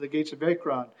valley and to the gates of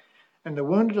Ekron. And the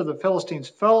wounded of the Philistines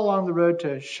fell along the road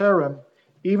to Shaaraim,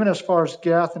 even as far as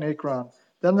Gath and Ekron.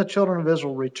 Then the children of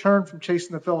Israel returned from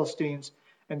chasing the Philistines,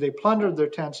 and they plundered their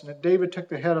tents. And David took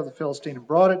the head of the Philistine and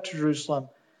brought it to Jerusalem,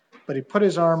 but he put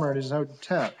his armor in his own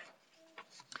tent.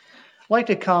 I'd like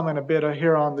to comment a bit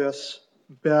here on this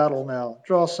battle now.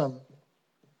 Draw some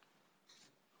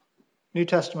New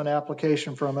Testament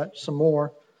application from it, some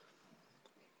more.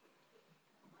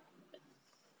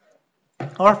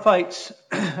 Our fights,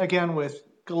 again, with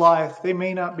Goliath, they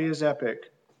may not be as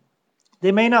epic.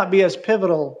 They may not be as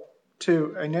pivotal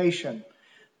to a nation,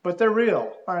 but they're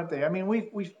real, aren't they? I mean,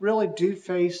 we really do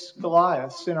face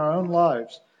Goliaths in our own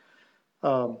lives.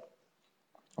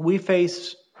 We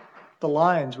face the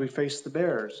lions, we face the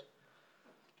bears.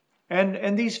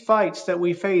 And these fights that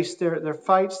we face, they're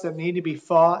fights that need to be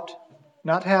fought,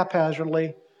 not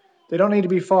haphazardly. They don't need to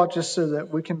be fought just so that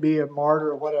we can be a martyr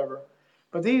or whatever.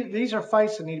 But these are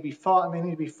fights that need to be fought, and they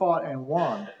need to be fought and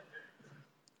won.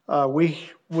 We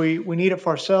need it for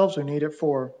ourselves. We need it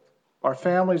for our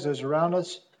families, those around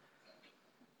us.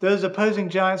 Those opposing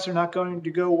giants are not going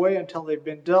to go away until they've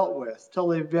been dealt with, until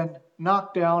they've been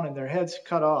knocked down and their heads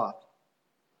cut off.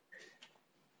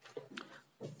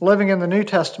 Living in the New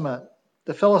Testament,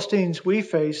 the Philistines we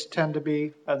face tend to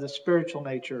be of the spiritual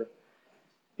nature.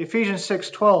 Ephesians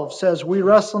 6:12 says, "We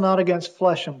wrestle not against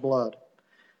flesh and blood,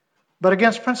 but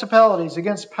against principalities,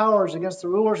 against powers, against the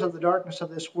rulers of the darkness of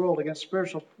this world, against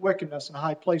spiritual wickedness in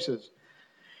high places."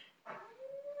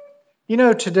 You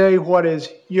know today what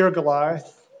is your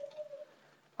Goliath.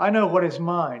 I know what is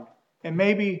mine. And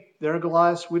maybe there are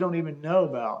Goliaths we don't even know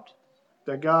about,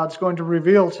 that God's going to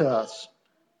reveal to us,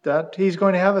 that He's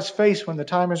going to have us face when the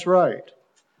time is right.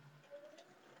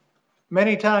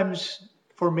 Many times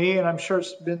for me, and I'm sure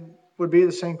would be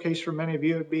the same case for many of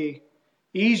you, it would be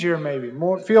easier maybe,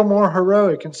 feel more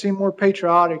heroic and seem more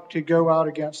patriotic to go out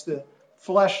against the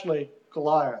fleshly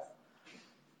Goliath.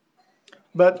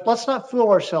 But let's not fool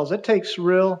ourselves. It takes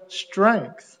real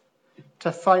strength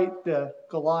to fight the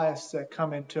Goliaths that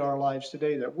come into our lives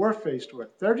today that we're faced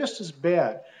with. They're just as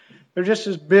bad. They're just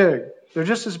as big. They're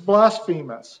just as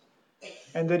blasphemous.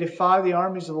 And they defy the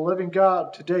armies of the living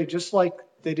God today, just like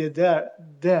they did that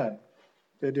then.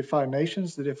 They defy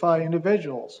nations. They defy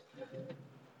individuals.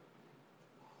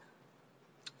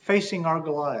 Facing our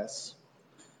Goliaths.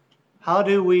 How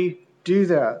do we do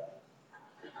that?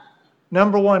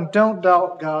 Number one, don't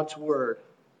doubt God's word.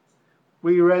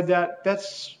 We read that.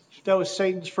 That's That was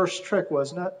Satan's first trick,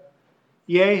 wasn't it?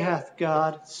 Yea, hath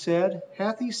God said.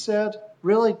 Hath he said?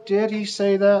 Really, did he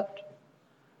say that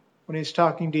when he's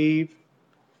talking to Eve?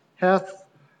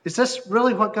 Is this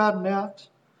really what God meant?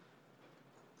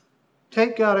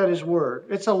 Take God at his word.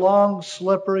 It's a long,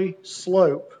 slippery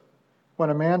slope when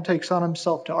a man takes on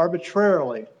himself to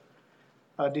arbitrarily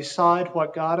decide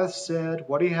what God hath said,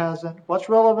 what he hasn't, what's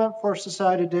relevant for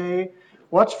society today,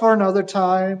 what's for another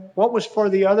time, what was for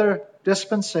the other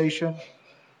dispensation.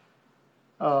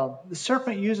 The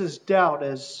serpent uses doubt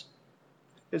as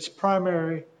its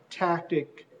primary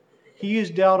tactic. He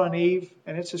used doubt on Eve,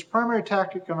 and it's his primary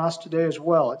tactic on us today as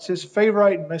well. It's his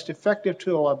favorite and most effective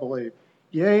tool, I believe.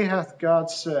 Yea, hath God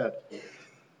said,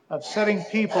 of setting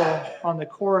people on the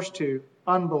course to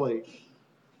unbelief.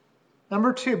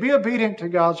 Number 2, be obedient to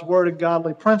God's word and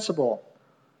godly principle.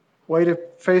 Way to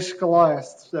face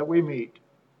Goliath that we meet.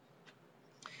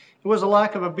 It was a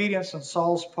lack of obedience on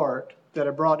Saul's part that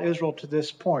had brought Israel to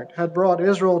this point, had brought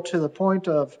Israel to the point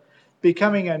of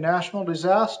becoming a national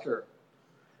disaster.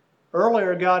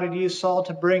 Earlier, God had used Saul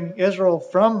to bring Israel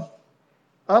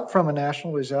up from a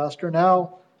national disaster.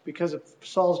 Now, because of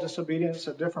Saul's disobedience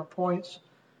at different points,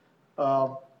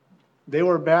 they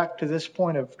were back to this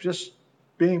point of just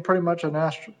being pretty much a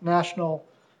national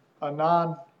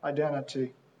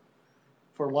non-identity,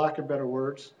 for lack of better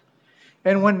words.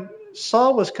 And when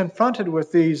Saul was confronted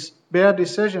with these bad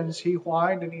decisions, he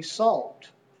whined and he sulked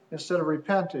instead of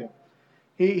repenting.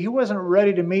 He wasn't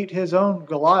ready to meet his own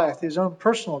Goliath, his own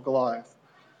personal Goliath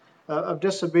of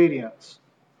disobedience.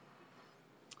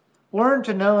 Learn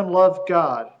to know and love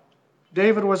God.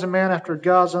 David was a man after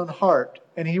God's own heart,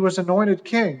 and he was anointed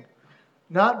king,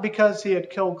 not because he had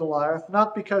killed Goliath,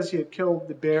 not because he had killed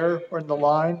the bear or the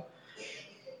lion,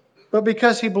 but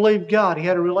because he believed God. He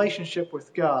had a relationship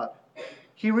with God.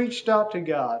 He reached out to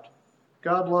God.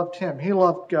 God loved him. He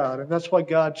loved God, and that's why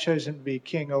God chose him to be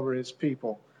king over his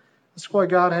people. That's why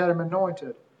God had him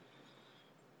anointed.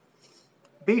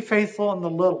 Be faithful in the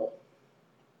little.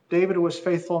 David was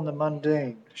faithful in the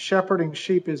mundane. Shepherding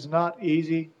sheep is not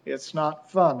easy. It's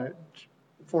not fun.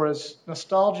 For as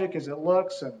nostalgic as it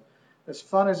looks and as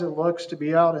fun as it looks to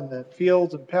be out in the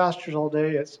fields and pastures all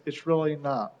day, it's really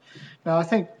not. Now, I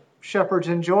think shepherds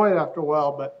enjoy it after a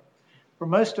while, but for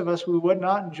most of us, we would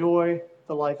not enjoy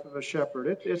the life of a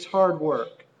shepherd. It's hard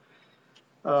work.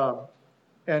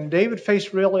 And David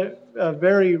faced a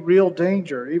very real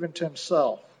danger, even to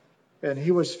himself, and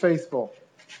he was faithful.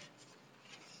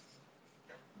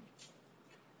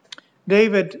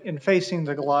 David, in facing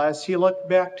the Goliaths, he looked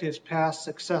back to his past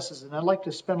successes, and I'd like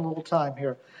to spend a little time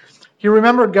here. He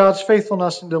remembered God's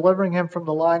faithfulness in delivering him from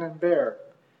the lion and bear.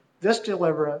 This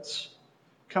deliverance,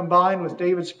 combined with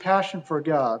David's passion for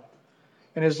God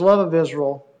and his love of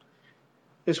Israel,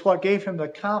 is what gave him the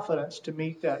confidence to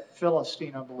meet that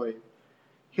Philistine, I believe.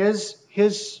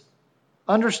 His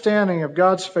understanding of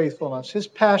God's faithfulness, his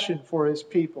passion for his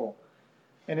people,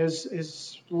 and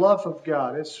his love of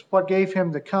God is what gave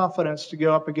him the confidence to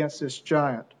go up against this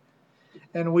giant.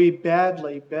 And we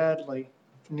badly, badly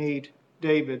need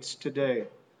Davids today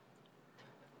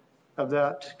of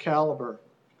that caliber.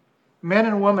 Men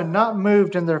and women not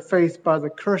moved in their faith by the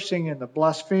cursing and the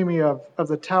blasphemy of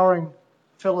the towering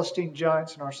Philistine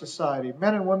giants in our society.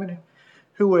 Men and women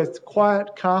who with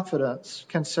quiet confidence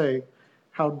can say,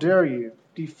 "How dare you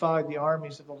defy the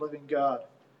armies of the living God?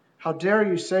 How dare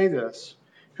you say this?"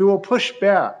 Who will push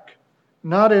back,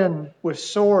 not with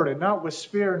sword and not with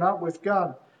spear, not with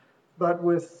gun, but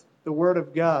with the word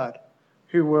of God,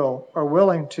 who are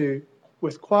willing to,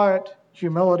 with quiet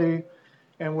humility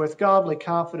and with godly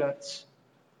confidence,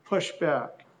 push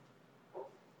back.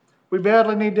 We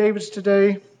badly need Davids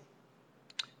today.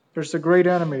 There's the great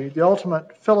enemy, the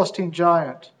ultimate Philistine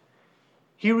giant.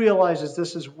 He realizes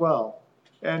this as well,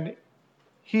 and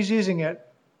he's using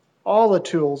all the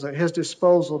tools at his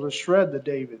disposal to shred the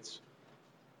Davids.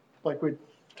 Like we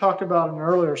talked about in an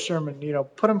earlier sermon,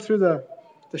 put them through the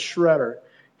shredder.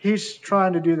 He's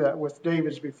trying to do that with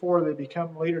Davids before they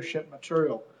become leadership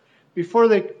material. Before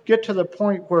they get to the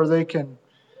point where they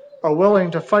are willing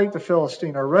to fight the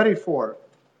Philistine, are ready for it.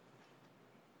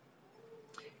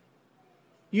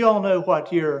 You all know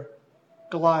what your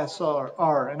Goliaths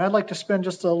are, and I'd like to spend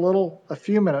just a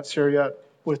few minutes here yet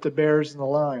with the bears and the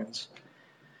lions.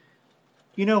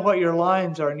 You know what your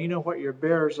lions are, and you know what your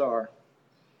bears are.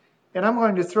 And I'm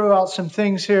going to throw out some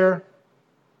things here.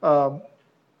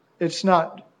 It's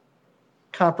not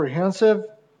comprehensive.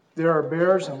 There are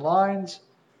bears and lions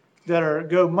that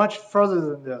go much further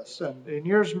than this, and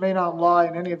yours may not lie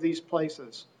in any of these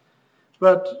places.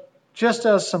 But just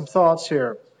as some thoughts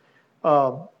here,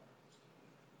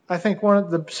 I I think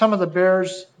some of the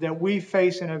bears that we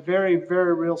face in a very,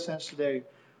 very real sense today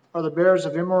are the bears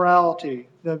of immorality,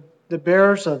 the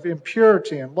bears of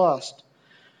impurity and lust.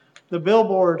 The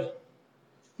billboard,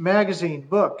 magazine,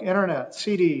 book, internet,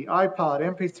 CD, iPod,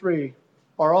 MP3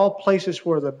 are all places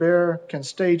where the bear can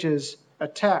stage his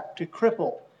attack to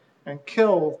cripple and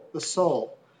kill the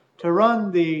soul, to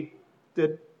run the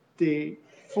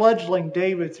fledgling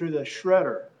David through the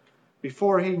shredder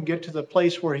before he can get to the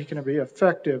place where he can be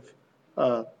effective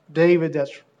David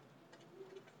that's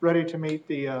ready to meet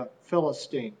the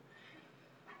Philistine.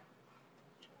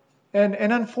 And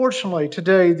unfortunately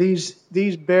today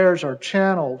these bears are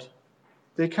channeled.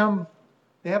 They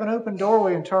have an open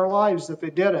doorway into our lives that they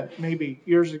didn't maybe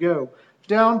years ago.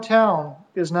 Downtown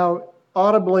is now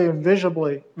audibly and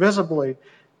visibly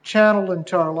channeled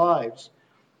into our lives.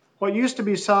 What used to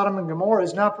be Sodom and Gomorrah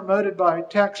is now promoted by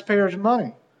taxpayers'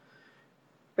 money,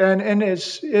 and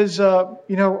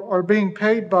are being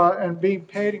paid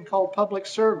and called public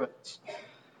servants.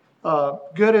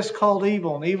 Good is called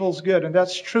evil, and evil is good, and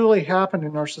that's truly happened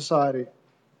in our society,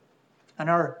 and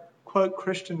our quote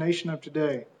Christian nation of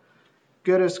today.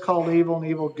 Good is called evil, and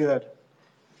evil good.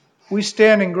 We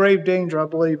stand in grave danger, I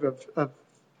believe, of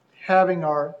having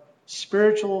our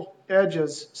spiritual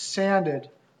edges sanded,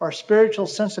 our spiritual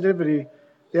sensitivity,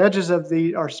 the edges of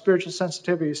our spiritual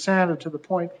sensitivity sanded to the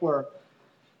point where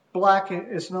black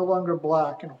is no longer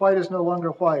black and white is no longer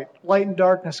white. Light and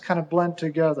darkness kind of blend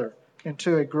together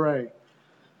into a gray.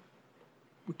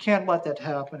 We can't let that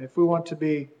happen if we want to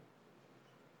be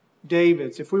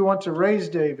Davids, if we want to raise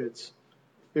Davids,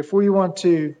 if we want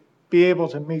to be able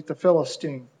to meet the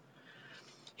Philistine.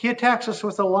 He attacks us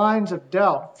with the lines of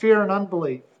doubt, fear, and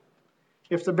unbelief.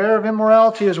 If the bear of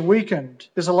immorality is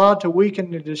allowed to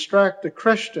weaken and distract the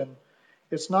Christian,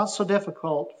 it's not so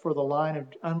difficult for the line of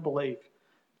unbelief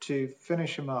to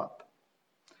finish him up.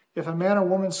 If a man or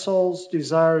woman's soul's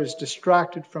desire is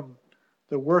distracted from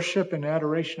the worship and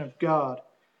adoration of God,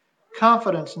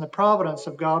 confidence in the providence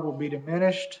of God will be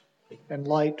diminished and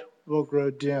light will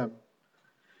grow dim.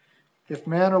 If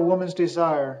man or woman's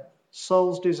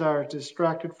soul's desire is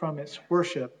distracted from its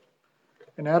worship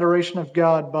and adoration of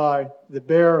God by the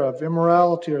bear of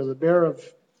immorality or the bear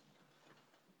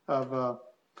of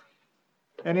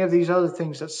any of these other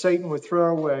things that Satan would throw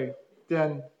our way,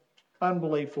 then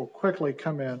unbelief will quickly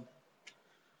come in.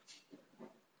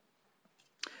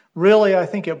 Really, I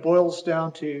think it boils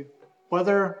down to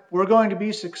whether we're going to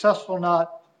be successful or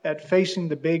not at facing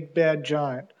the big bad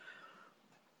giant.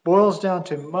 Boils down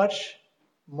to much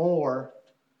more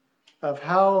of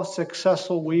how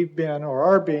successful we've been or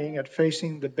are being at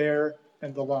facing the bear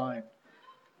and the lion.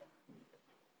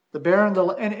 The bear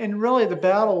and really the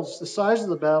battles, the size of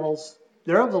the battles,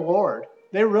 they're of the Lord.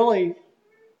 They really,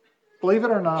 believe it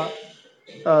or not,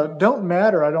 don't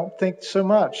matter, I don't think, so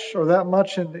much or that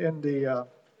much in the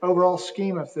overall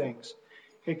scheme of things.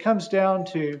 It comes down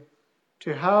to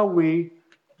how we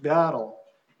battle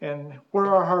and where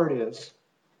our heart is,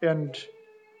 and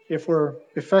if we're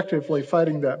effectively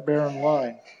fighting that bear and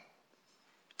lion.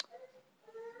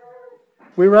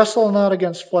 We wrestle not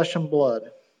against flesh and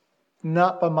blood,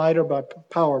 not by might or by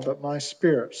power, but by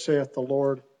spirit, saith the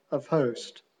Lord of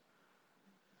hosts.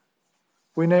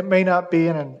 We may not be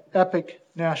in an epic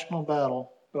national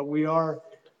battle, but we are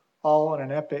all in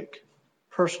an epic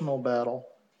personal battle,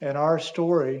 and our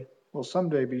story will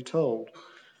someday be told.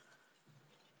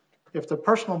 If the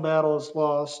personal battle is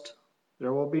lost,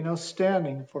 there will be no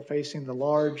standing for facing the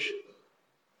large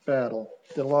battle,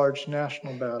 the large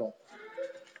national battle.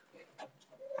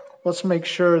 Let's make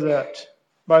sure that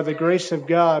by the grace of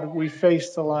God, we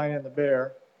face the lion and the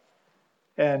bear,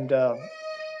 and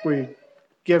we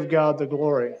give God the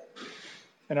glory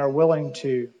and are willing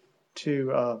to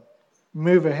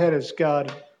move ahead as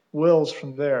God wills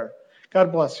from there.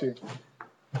 God bless you.